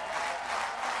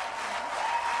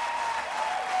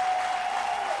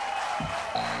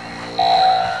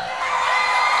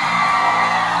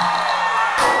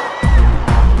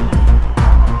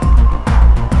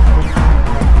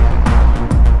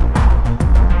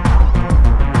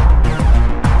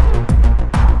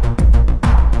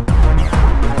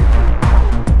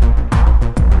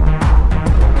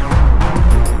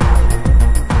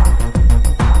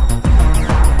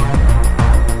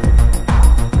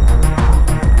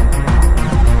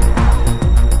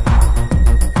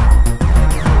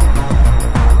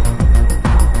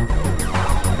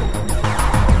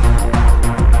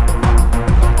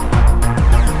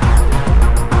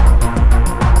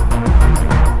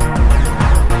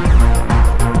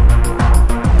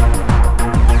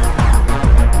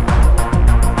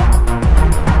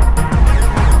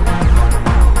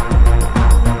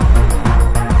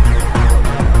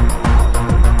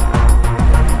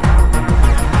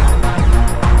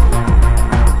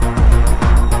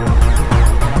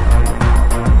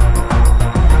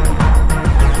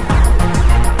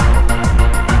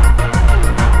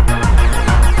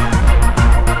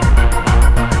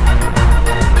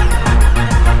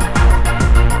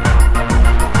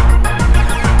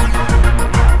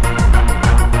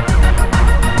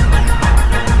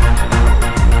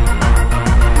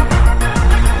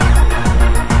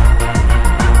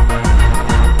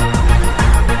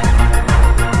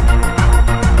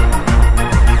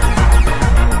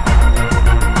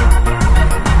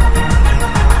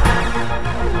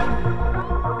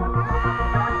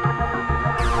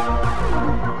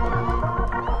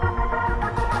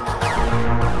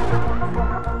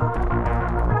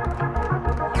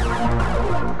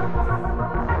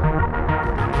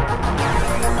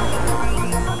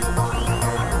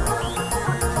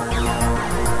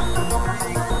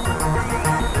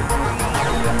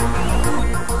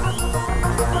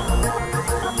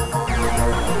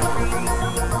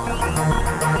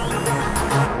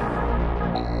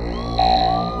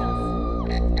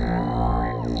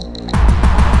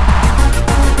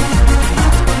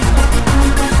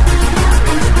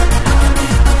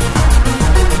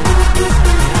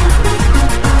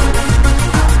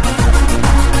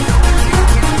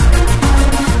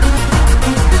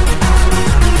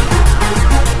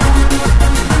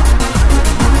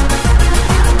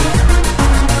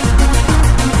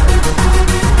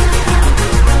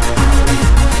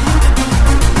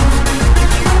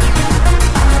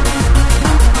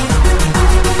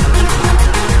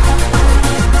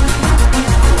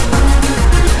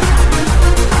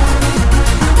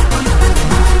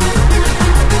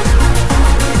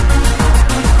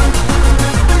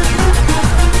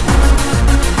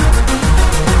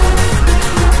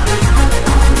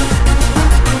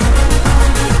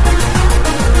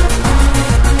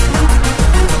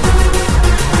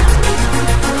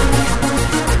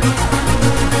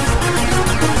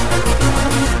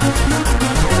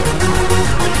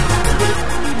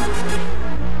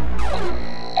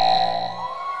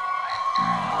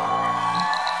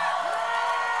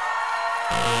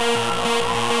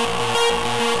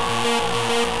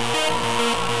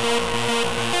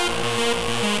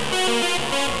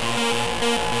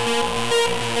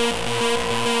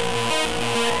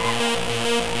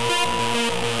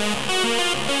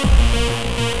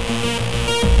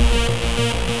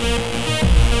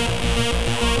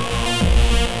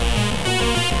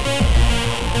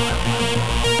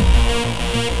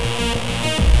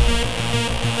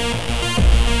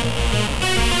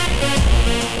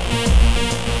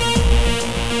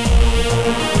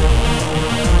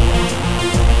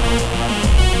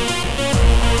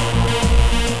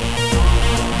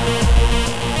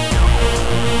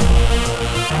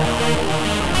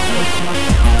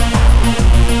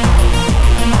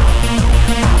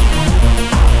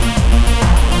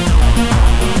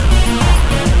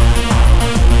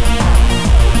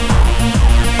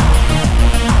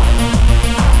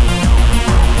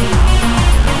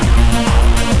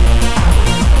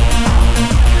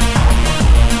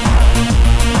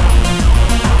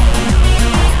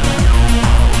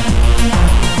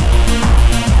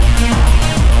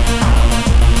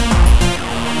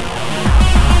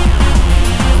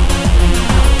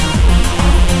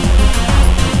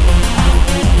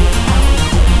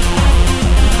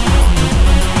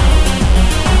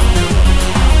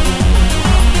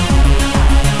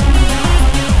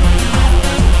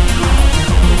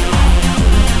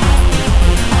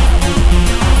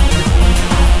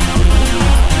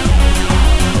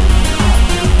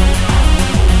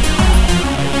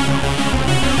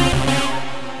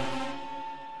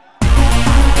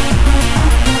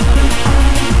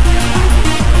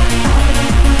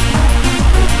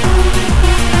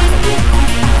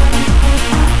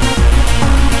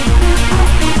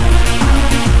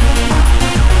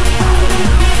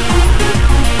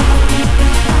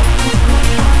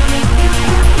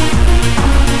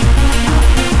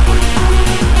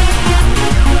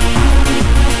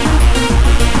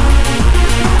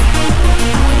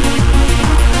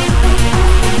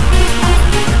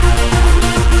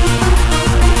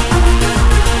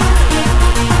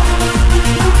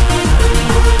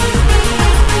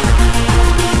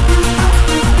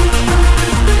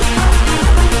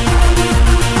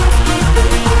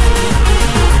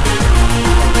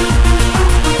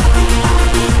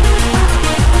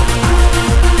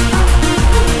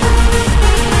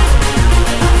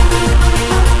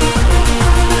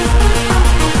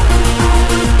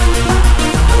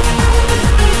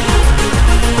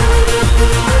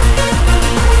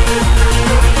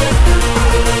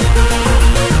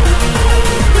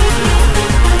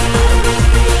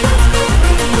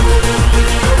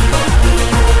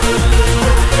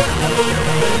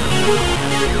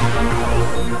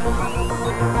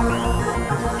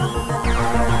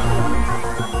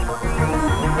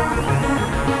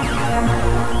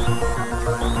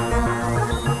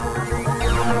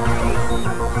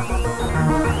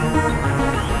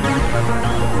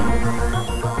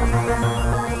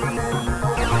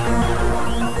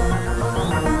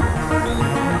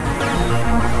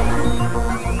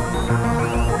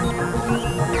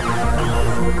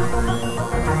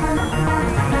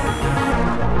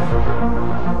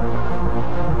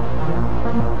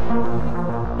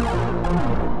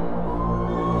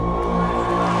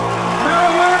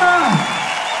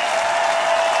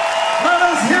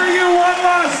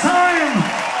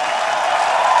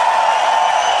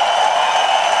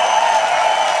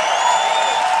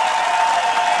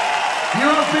 You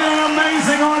have been an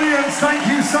amazing audience. Thank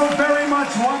you so very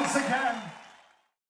much once again.